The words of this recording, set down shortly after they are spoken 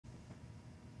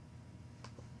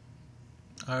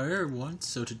Hi everyone,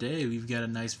 so today we've got a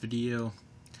nice video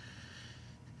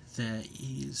that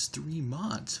is 3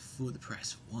 mods for the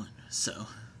price of 1. So,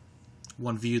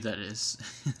 1 view that is.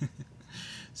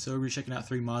 So we're checking out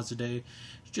 3 mods today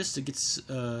just to get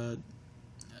a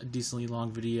decently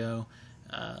long video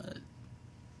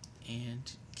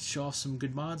and show off some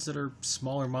good mods that are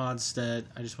smaller mods that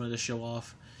I just wanted to show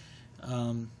off.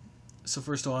 So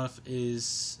first off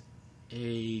is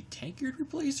a Tankard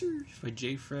replacer by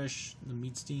JFresh, the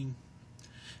Mead.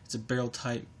 It's a barrel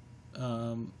type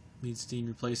Mead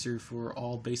replacer for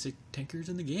all basic tankards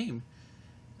in the game.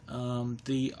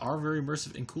 They are very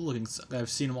immersive and cool looking. I've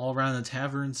seen them all around the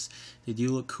taverns. They do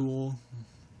look cool.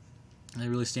 They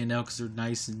really stand out because they're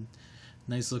nice and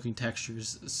nice looking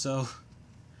textures. So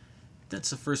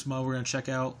that's the first mod we're going to check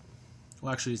out.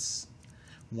 Well, actually it's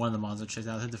one of the mods I checked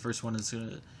out. I think the first one is going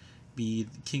to be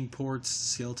Kingport's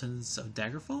Skeletons of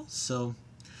Daggerfall. So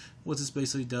what this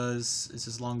basically does is,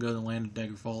 as long ago in the land of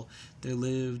Daggerfall, there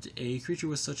lived a creature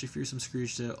with such a fearsome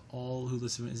screech that all who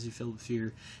listened to it is filled with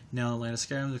fear. Now in the land of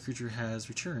Skyrim, the creature has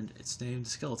returned. It's named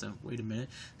Skeleton. Wait a minute.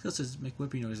 Skeletons make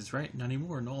whippy noises, right? Not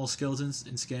anymore. And all skeletons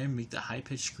in Skyrim make the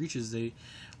high-pitched screeches they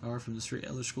are from the straight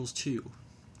Elder Scrolls 2.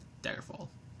 Daggerfall.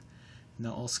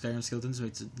 Now all Skyrim skeletons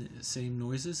make the same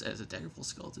noises as a Daggerfall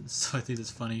skeleton, so I think that's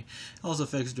funny. It also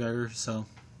affects Dagger, so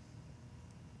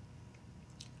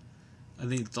I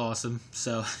think it's awesome.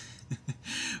 So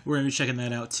we're going to be checking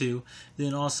that out too.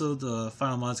 Then also the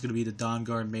final mod is going to be the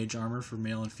Dawnguard Mage armor for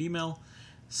male and female.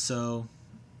 So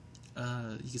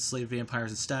you can slay vampires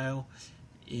in style,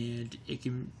 and it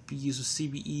can be used with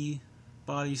CBE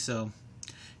body. So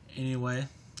anyway,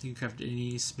 you can craft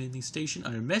any smithing station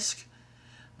under Misk.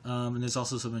 And there's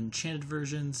also some enchanted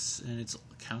versions, and it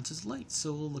counts as light,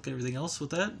 so we'll look at everything else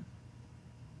with that.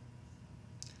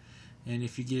 And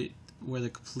if you wear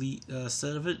the complete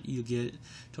set of it, you get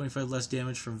 25 less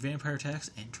damage from vampire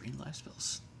attacks and drain life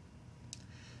spells.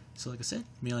 So like I said,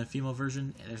 male and female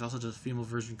version, and there's also just a female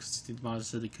version because the modders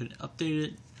said they couldn't update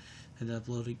it, had to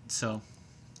upload it. So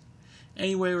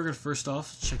anyway, we're going to first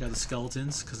off check out the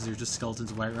skeletons, because they're just skeletons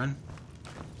in Whiterun.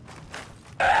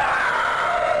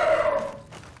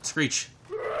 Screech.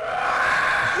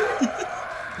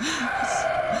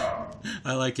 I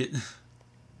like it.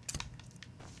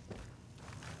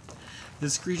 The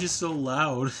screech is so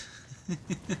loud.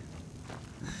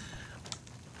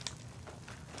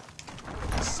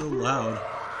 It's so loud.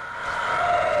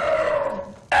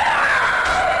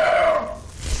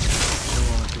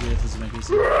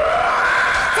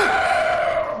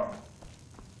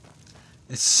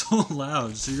 It's so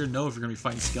loud, so you're gonna know if you're gonna be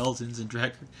fighting skeletons and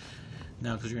drag.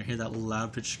 No, because you're going to hear that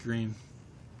loud pitch scream.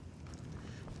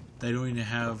 They don't even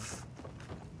have...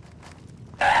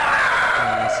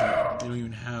 they don't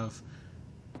even have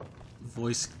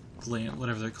voice gland,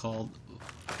 whatever they're called.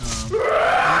 So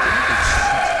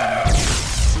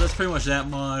that's pretty much that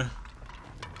mod.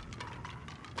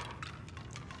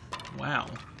 Wow.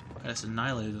 I just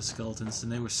annihilated the skeletons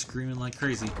and they were screaming like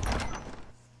crazy.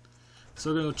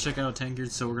 So we're going to go check out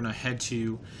Tankard, so we're going to head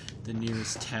to the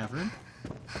nearest tavern.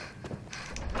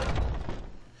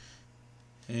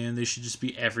 And they should just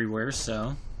be everywhere,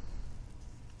 so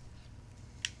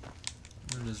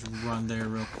we'll just run there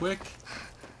real quick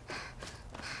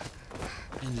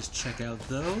and just check out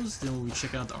those. Then we'll be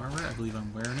checking out the armor. I believe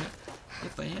I'm wearing it.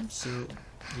 If I am, so you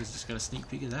guys just got a sneak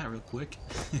peek of that real quick.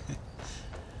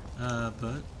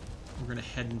 But we're gonna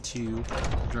head into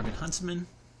Drunken Huntsman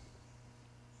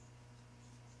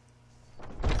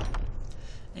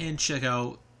and check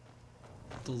out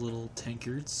the little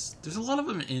tankards. There's a lot of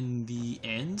them in the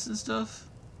ends and stuff.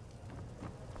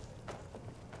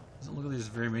 Doesn't look like there's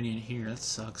very many in here. That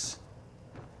sucks.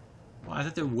 Well, I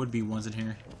thought there would be ones in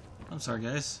here. I'm sorry,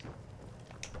 guys.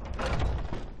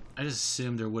 I just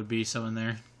assumed there would be some in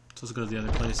there. So let's go to the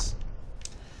other place.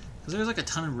 Because there's like a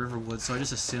ton in Riverwood, so I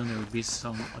just assumed there would be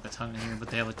some, like a ton in here, but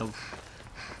they have like the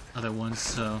other ones,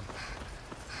 so.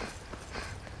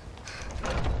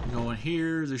 Go in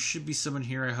here. There should be some in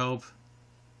here, I hope.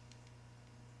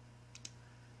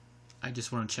 I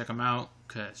just want to check them out,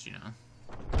 because, you know,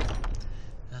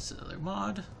 that's another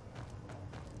mod.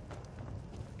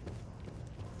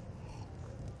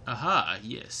 Aha,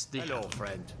 yes. Hello,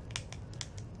 friend.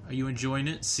 Are you enjoying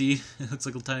it? See, it looks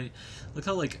like a tiny... Look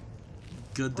how, like,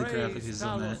 good the graphic is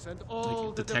on that.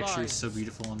 Like, the texture is so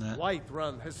beautiful on that.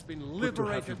 Whiterun has been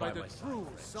liberated by the true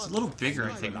sun. It's a little bigger,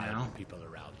 I think, now.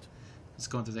 It's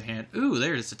going through the hand. Ooh,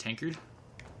 there it is, a tankard.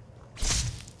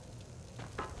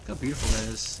 Look how beautiful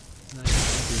that is.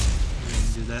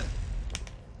 Nice. Do that.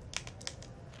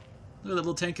 Look at that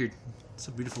little tankard. It's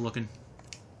so beautiful looking.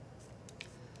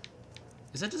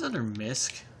 Is that just under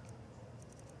Misk?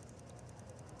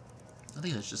 I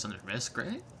think that's just under Risk,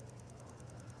 right?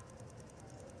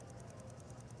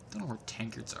 Don't know where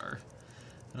Tankards are.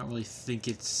 I don't really think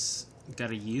it's got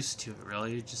a use to it,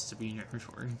 really, just to be in your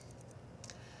inventory.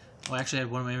 Oh, I actually had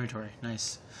one in my inventory.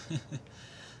 Nice.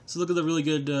 So look at the really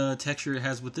good texture it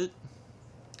has with it.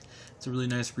 It's a really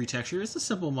nice retexture. It's a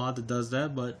simple mod that does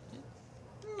that, but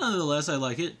nonetheless, I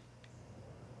like it.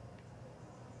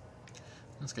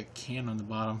 It's got a can on the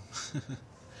bottom.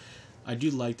 I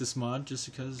do like this mod just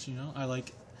because, you know, I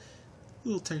like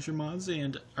little texture mods,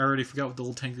 and I already forgot what the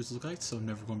old tankers look like, so I'm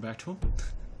never going back to them.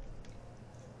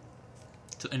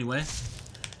 So anyway,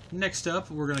 next up,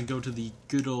 we're going to go to the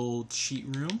good old cheat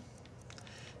room.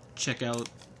 Check out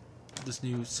this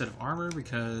new set of armor,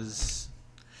 because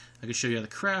I can show you how to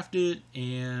craft it,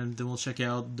 and then we'll check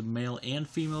out the male and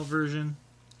female version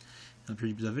and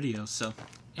preview the video. So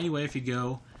anyway, if you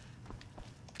go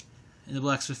in the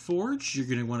Blacksmith Forge, you're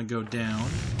going to want to go down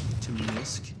to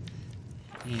Misk,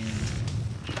 and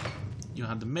you'll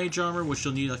have the mage armor, which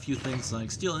you'll need a few things like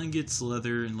steel ingots,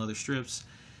 leather, and leather strips.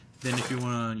 Then if you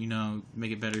want to, you know,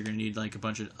 make it better, you're going to need like a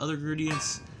bunch of other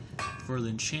ingredients. For the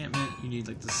enchantment, you need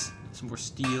like this, some more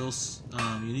steels.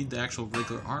 You need the actual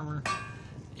regular armor,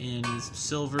 and you need some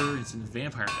silver and some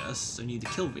vampire dust, so you need to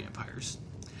kill vampires.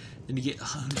 Then you get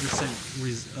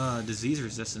 100% disease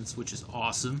resistance, which is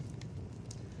awesome.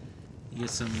 You get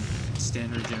some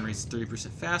standard generates 30%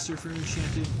 faster for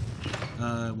enchanted.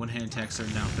 One-hand attacks are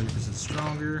now 30%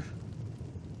 stronger.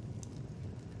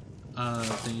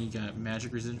 Then you got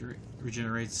magic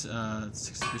regenerates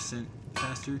 60%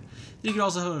 faster. Then you can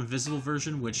also have an invisible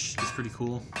version, which is pretty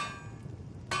cool.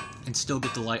 And still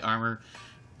get the light armor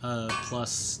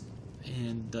plus,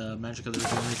 and magic other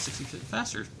regenerates 60%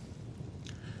 faster.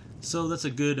 So that's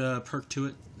a good perk to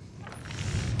it.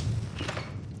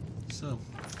 So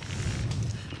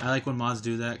I like when mods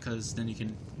do that, because then you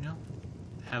can, you know,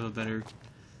 have a better,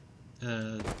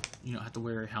 you don't have to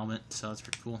wear a helmet, so that's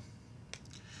pretty cool.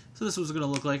 So this is what it's going to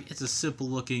look like. It's a simple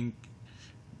looking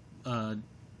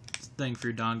thing for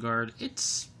your Dawnguard.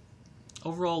 It's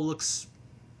overall looks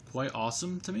quite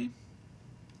awesome to me.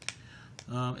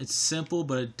 It's simple,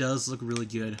 but it does look really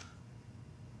good.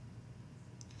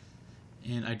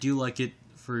 And I do like it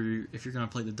for if you're going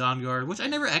to play the Dawnguard, which I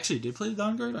never actually did play the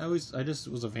Dawnguard. I just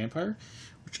was a vampire,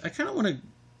 which I kind of want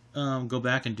to go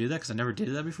back and do that, because I never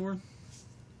did that before.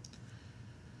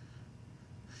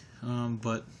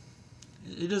 But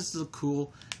it does look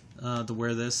cool to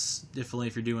wear this. Definitely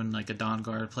if you're doing like a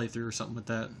Dawnguard playthrough or something like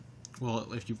that.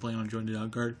 Well, if you plan on joining the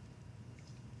Dawnguard.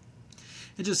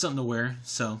 It's just something to wear,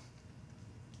 so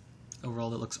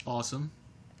overall it looks awesome.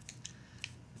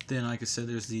 Then, like I said,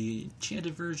 there's the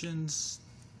enchanted versions.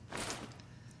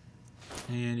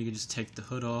 And you can just take the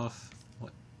hood off.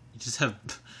 What? You just have,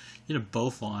 you have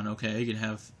both on, okay? You can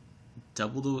have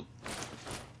double the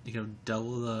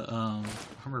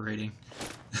armor rating.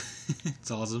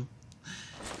 It's awesome.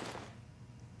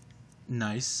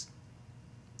 Nice.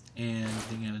 And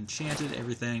then you have enchanted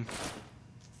everything.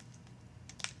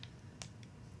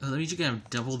 Oh, that means you can have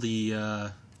double the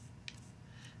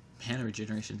mana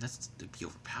regeneration. That's to be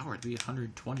overpowered. To be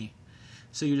 120.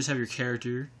 So you just have your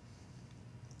character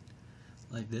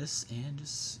like this, and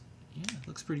just, yeah, it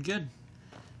looks pretty good.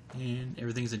 And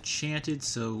everything's enchanted,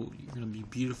 so you're gonna be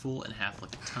beautiful and have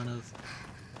like a ton of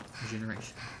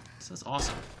regeneration. So that's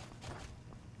awesome.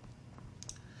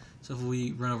 So if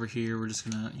we run over here, we're just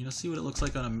gonna, you know, see what it looks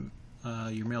like on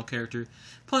your male character.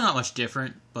 Probably not much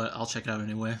different, but I'll check it out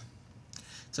anyway.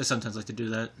 So I sometimes like to do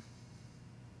that.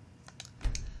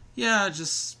 Yeah, it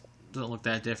just doesn't look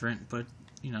that different, but,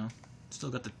 you know, still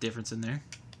got the difference in there.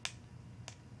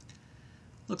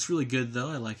 Looks really good though,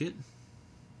 I like it.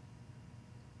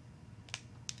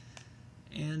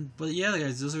 But yeah,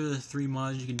 guys, those are the 3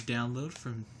 mods you can download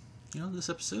from, you know, this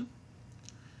episode.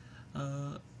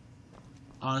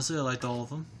 Honestly, I liked all of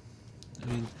them. I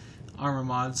mean, armor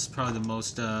mod's probably the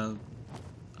most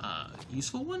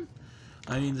useful one.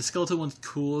 I mean, the skeleton one's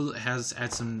cool. It has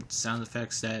had some sound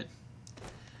effects that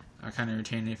are kind of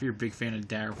entertaining. If you're a big fan of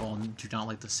Daggerfall and do not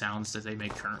like the sounds that they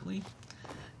make currently,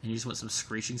 and you just want some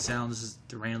screeching sounds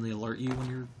to randomly alert you when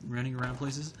you're running around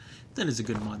places, then it's a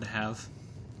good mod to have.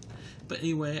 But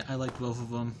anyway, I liked both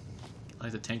of them. I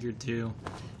like the Tankard too,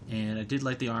 and I did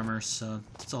like the armor, so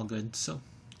it's all good. So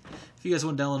if you guys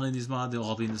want to download any of these mods, they'll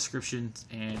all be in the description,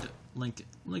 and linking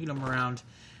them around.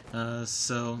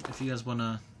 So if you guys want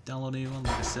to download any one,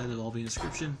 like I said, it'll all be in the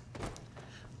description.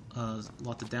 A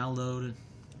lot to download,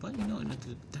 but you know, you don't have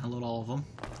to download all of them.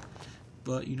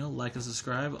 But you know, like and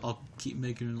subscribe. I'll keep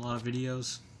making a lot of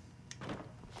videos.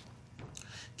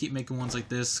 Keep making ones like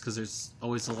this, because there's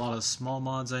always a lot of small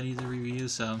mods I need to review.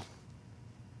 So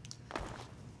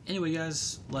Anyway,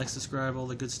 guys, like, subscribe, all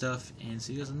the good stuff, and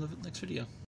see you guys in the next video.